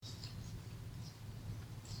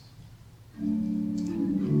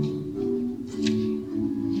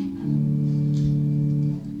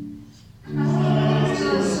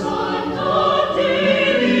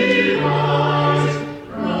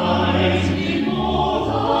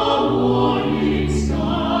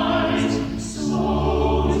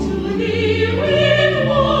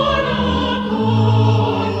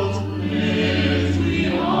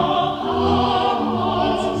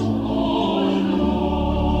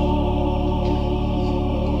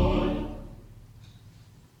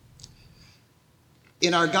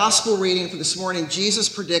In our gospel reading for this morning, Jesus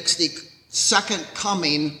predicts the second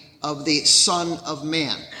coming of the Son of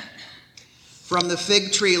Man. From the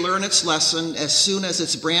fig tree, learn its lesson. As soon as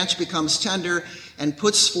its branch becomes tender and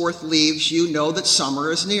puts forth leaves, you know that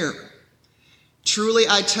summer is near. Truly,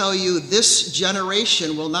 I tell you, this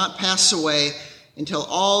generation will not pass away until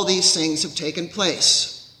all these things have taken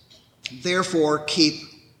place. Therefore, keep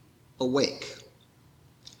awake.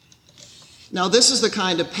 Now, this is the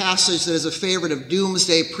kind of passage that is a favorite of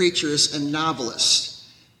doomsday preachers and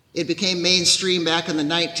novelists. It became mainstream back in the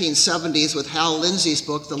 1970s with Hal Lindsey's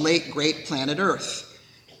book, The Late Great Planet Earth,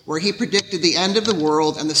 where he predicted the end of the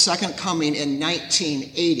world and the second coming in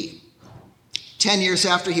 1980. 10 years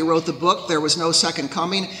after he wrote the book, there was no second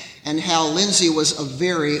coming, and Hal Lindsey was a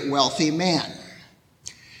very wealthy man.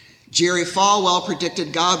 Jerry Falwell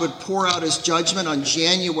predicted God would pour out his judgment on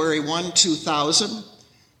January 1, 2000.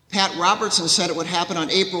 Pat Robertson said it would happen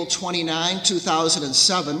on April 29,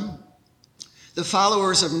 2007. The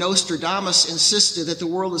followers of Nostradamus insisted that the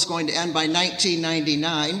world was going to end by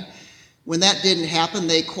 1999. When that didn't happen,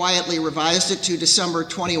 they quietly revised it to December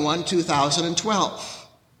 21, 2012.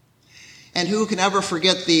 And who can ever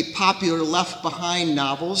forget the popular Left Behind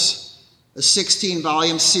novels, a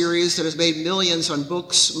 16-volume series that has made millions on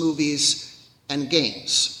books, movies, and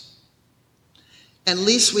games. And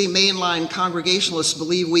least we mainline Congregationalists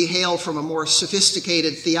believe we hail from a more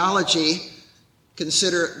sophisticated theology.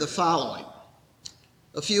 Consider the following.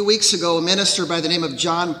 A few weeks ago, a minister by the name of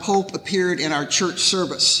John Pope appeared in our church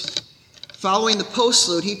service. Following the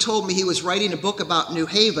postlude, he told me he was writing a book about New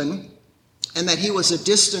Haven and that he was a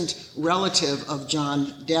distant relative of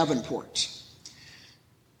John Davenport.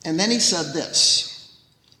 And then he said this: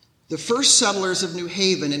 the first settlers of New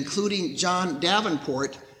Haven, including John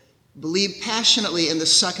Davenport, believed passionately in the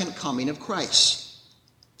second coming of Christ.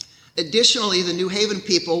 Additionally, the New Haven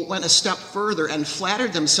people went a step further and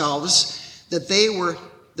flattered themselves that they were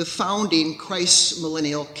the founding Christ's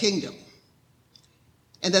millennial kingdom,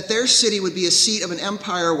 and that their city would be a seat of an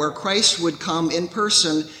empire where Christ would come in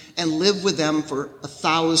person and live with them for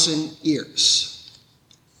 1,000 years.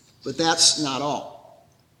 But that's not all.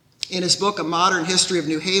 In his book, A Modern History of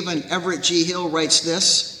New Haven, Everett G. Hill writes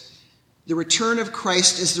this: the return of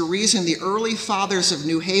Christ is the reason the early fathers of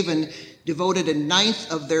New Haven devoted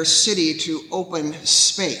 1/9 of their city to open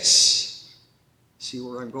space. See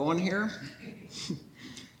where I'm going here?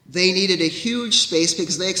 They needed a huge space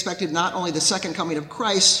because they expected not only the second coming of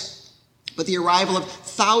Christ, but the arrival of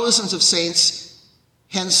thousands of saints,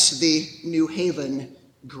 hence the New Haven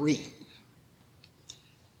Green.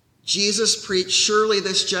 Jesus preached, surely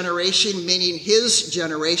this generation, meaning his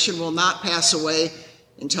generation, will not pass away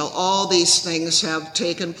until all these things have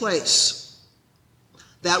taken place.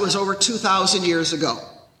 That was over 2,000 years ago.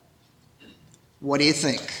 What do you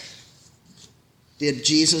think? Did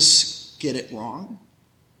Jesus get it wrong?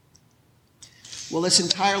 Well, it's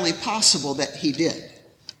entirely possible that he did.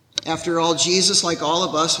 After all, Jesus, like all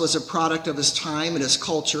of us, was a product of his time and his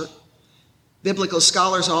culture. Biblical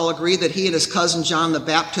scholars all agree that he and his cousin John the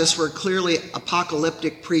Baptist were clearly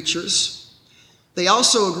apocalyptic preachers. They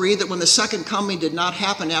also agree that when the second coming did not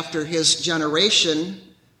happen after his generation,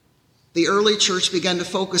 the early church began to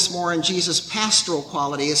focus more on Jesus' pastoral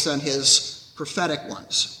qualities than his prophetic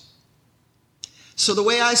ones. So the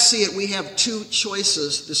way I see it, we have two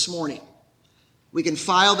choices this morning. We can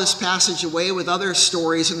file this passage away with other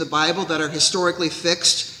stories in the Bible that are historically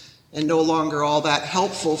fixed and no longer all that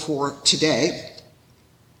helpful for today,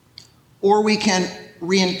 or we can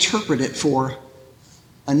reinterpret it for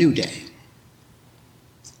a new day.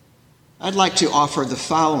 I'd like to offer the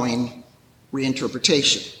following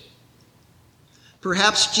reinterpretation.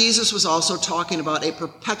 Perhaps Jesus was also talking about a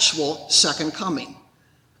perpetual second coming,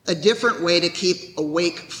 a different way to keep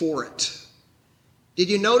awake for it. Did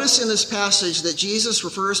you notice in this passage that Jesus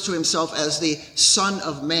refers to himself as the Son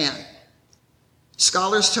of Man?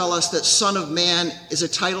 Scholars tell us that Son of Man is a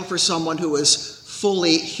title for someone who is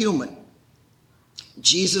fully human.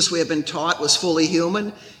 Jesus, we have been taught, was fully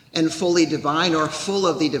human and fully divine, or full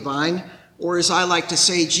of the divine, or as I like to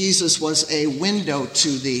say, Jesus was a window to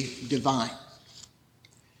the divine.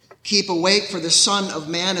 Keep awake, for the Son of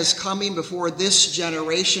Man is coming before this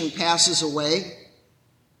generation passes away.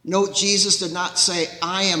 Note, Jesus did not say,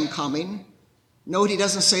 I am coming. Note, he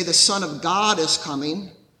doesn't say the Son of God is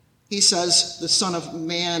coming. He says the Son of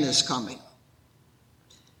Man is coming.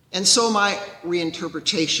 And so my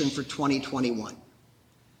reinterpretation for 2021.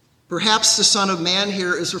 Perhaps the Son of Man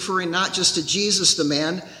here is referring not just to Jesus the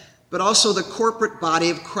man, but also the corporate body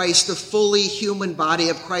of Christ, the fully human body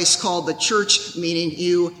of Christ called the church, meaning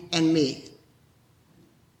you and me.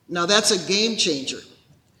 Now that's a game changer.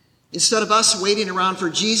 Instead of us waiting around for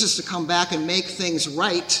Jesus to come back and make things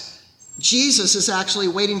right, Jesus is actually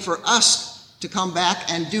waiting for us to come back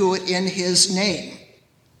and do it in his name.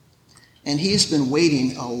 And he's been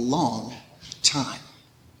waiting a long time.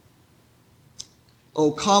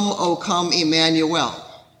 O come, Emmanuel.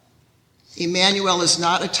 Emmanuel is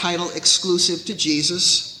not a title exclusive to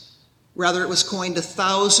Jesus. Rather, it was coined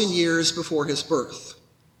 1,000 years before his birth.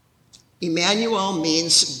 Emmanuel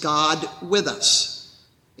means God with us.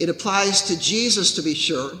 It applies to Jesus, to be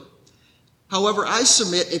sure. However, I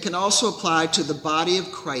submit it can also apply to the body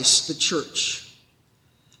of Christ, the church.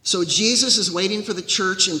 So Jesus is waiting for the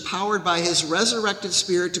church, empowered by his resurrected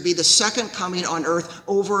Spirit, to be the second coming on earth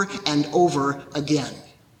over and over again.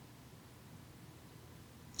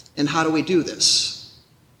 And how do we do this?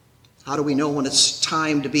 How do we know when it's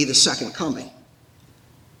time to be the second coming?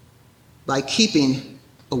 By keeping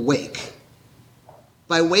awake.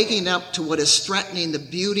 By waking up to what is threatening the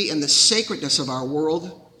beauty and the sacredness of our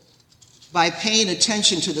world. By paying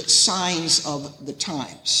attention to the signs of the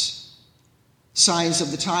times. Signs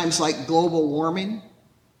of the times like global warming.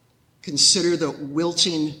 Consider the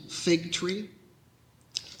wilting fig tree.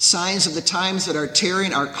 Signs of the times that are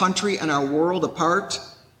tearing our country and our world apart.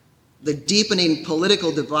 The deepening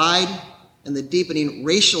political divide and the deepening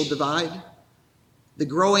racial divide. The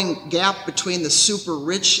growing gap between the super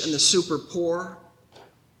rich and the super poor.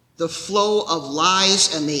 The flow of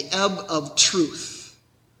lies and the ebb of truth.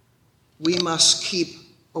 We must keep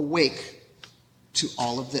awake to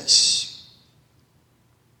all of this.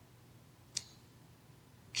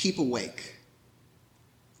 Keep awake.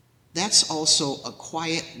 That's also a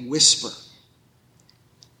quiet whisper.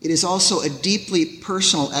 It is also a deeply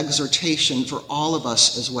personal exhortation for all of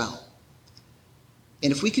us as well.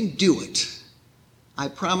 And if we can do it, I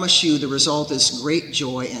promise you the result is great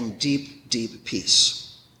joy and deep, deep peace.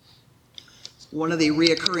 One of the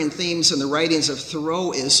reoccurring themes in the writings of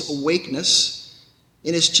Thoreau is awakeness.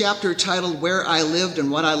 In his chapter titled Where I Lived and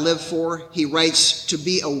What I Live For, he writes, "To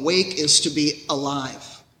be awake is to be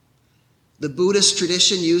alive." The Buddhist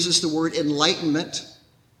tradition uses the word enlightenment.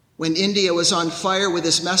 When India was on fire with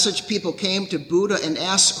this message, people came to Buddha and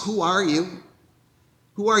asked, "Who are you?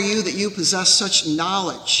 Who are you that you possess such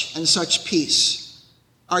knowledge and such peace?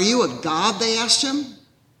 Are you a god?" they asked him.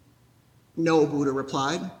 "No," Buddha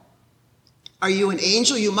replied. "Are you an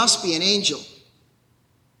angel? You must be an angel."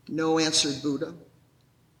 "No," answered Buddha.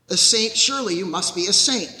 "A saint? Surely you must be a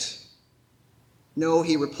saint." "No,"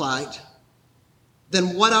 he replied.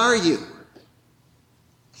 "Then what are you?"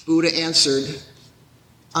 Buddha answered,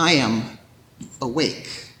 "I am awake."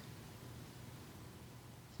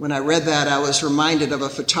 When I read that, I was reminded of a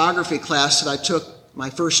photography class that I took my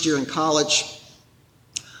first year in college.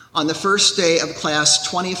 On the first day of class,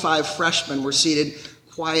 25 freshmen were seated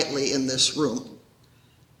quietly in this room.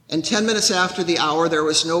 And 10 minutes after the hour, there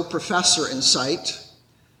was no professor in sight.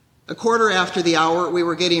 A quarter after the hour, we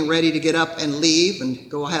were getting ready to get up and leave and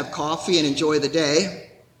go have coffee and enjoy the day.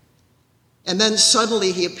 And then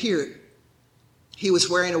suddenly he appeared. He was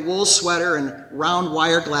wearing a wool sweater and round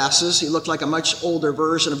wire glasses. He looked like a much older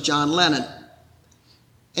version of John Lennon.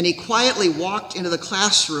 And he quietly walked into the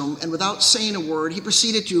classroom, and without saying a word, he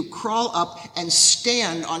proceeded to crawl up and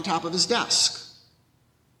stand on top of his desk.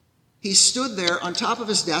 He stood there on top of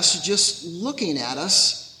his desk just looking at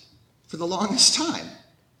us for the longest time.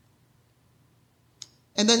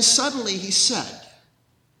 And then suddenly he said,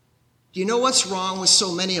 "Do you know what's wrong with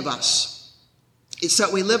so many of us? It's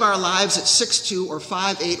that we live our lives at 6'2" or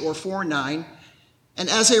 5'8" or 4'9", and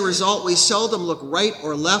as a result, we seldom look right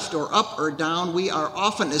or left or up or down. We are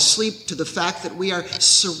often asleep to the fact that we are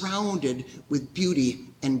surrounded with beauty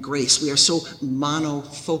and grace. We are so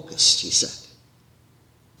mono-focused," he said.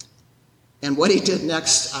 And what he did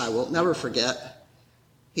next, I will never forget.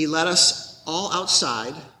 He led us all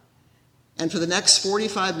outside, and for the next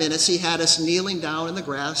 45 minutes, he had us kneeling down in the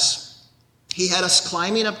grass. He had us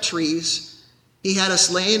climbing up trees. He had us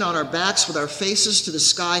laying on our backs with our faces to the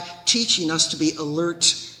sky, teaching us to be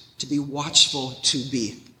alert, to be watchful, to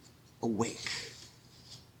be awake.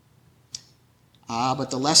 But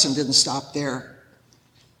the lesson didn't stop there.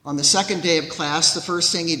 On the second day of class, the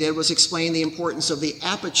first thing he did was explain the importance of the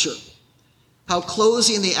aperture. How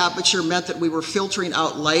closing the aperture meant that we were filtering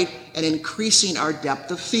out light and increasing our depth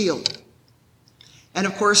of field. And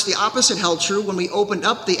of course, the opposite held true. When we opened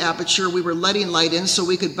up the aperture, we were letting light in so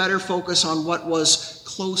we could better focus on what was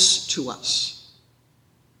close to us.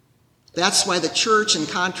 That's why the church, in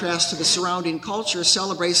contrast to the surrounding culture,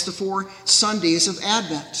 celebrates the 4 Sundays of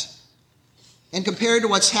Advent. And compared to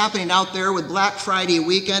what's happening out there with Black Friday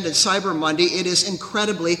weekend and Cyber Monday, it is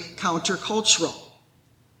incredibly countercultural.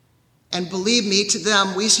 And believe me, to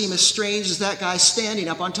them, we seem as strange as that guy standing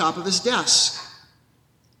up on top of his desk.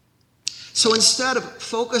 So instead of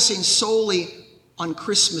focusing solely on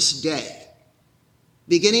Christmas Day,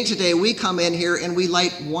 beginning today, we come in here and we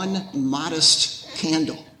light one modest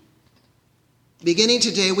candle. Beginning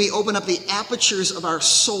today, we open up the apertures of our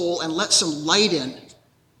soul and let some light in,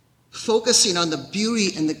 focusing on the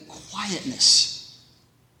beauty and the quietness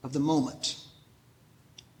of the moment.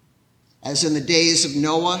 As in the days of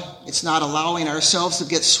Noah, it's not allowing ourselves to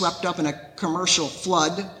get swept up in a commercial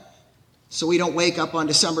flood so we don't wake up on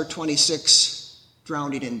December 26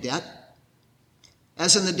 drowning in debt.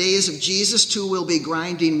 As in the days of Jesus, two will be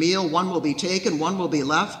grinding meal, one will be taken, one will be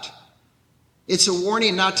left. It's a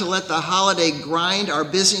warning not to let the holiday grind, our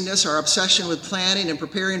busyness, our obsession with planning and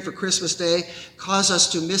preparing for Christmas Day, cause us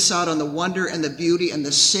to miss out on the wonder and the beauty and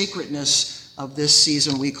the sacredness of this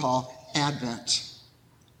season we call Advent.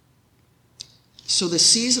 So the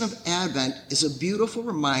season of Advent is a beautiful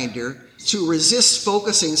reminder to resist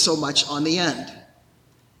focusing so much on the end,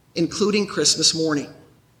 including Christmas morning,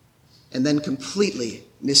 and then completely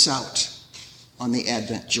miss out on the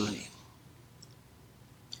Advent journey.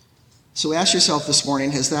 So ask yourself this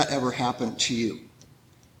morning, has that ever happened to you?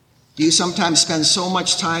 Do you sometimes spend so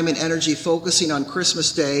much time and energy focusing on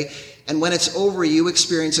Christmas Day, and when it's over, you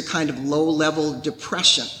experience a kind of low-level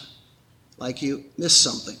depression, like you missed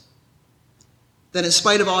something? That in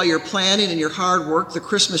spite of all your planning and your hard work, the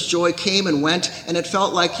Christmas joy came and went, and it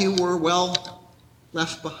felt like you were, well,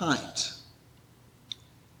 left behind.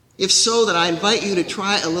 If so, then I invite you to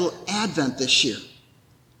try a little Advent this year.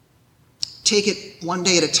 Take it one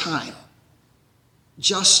day at a time.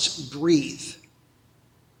 Just breathe.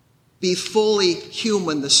 Be fully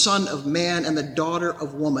human, the Son of Man and the daughter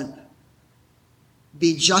of woman.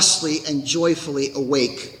 Be justly and joyfully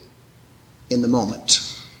awake in the moment.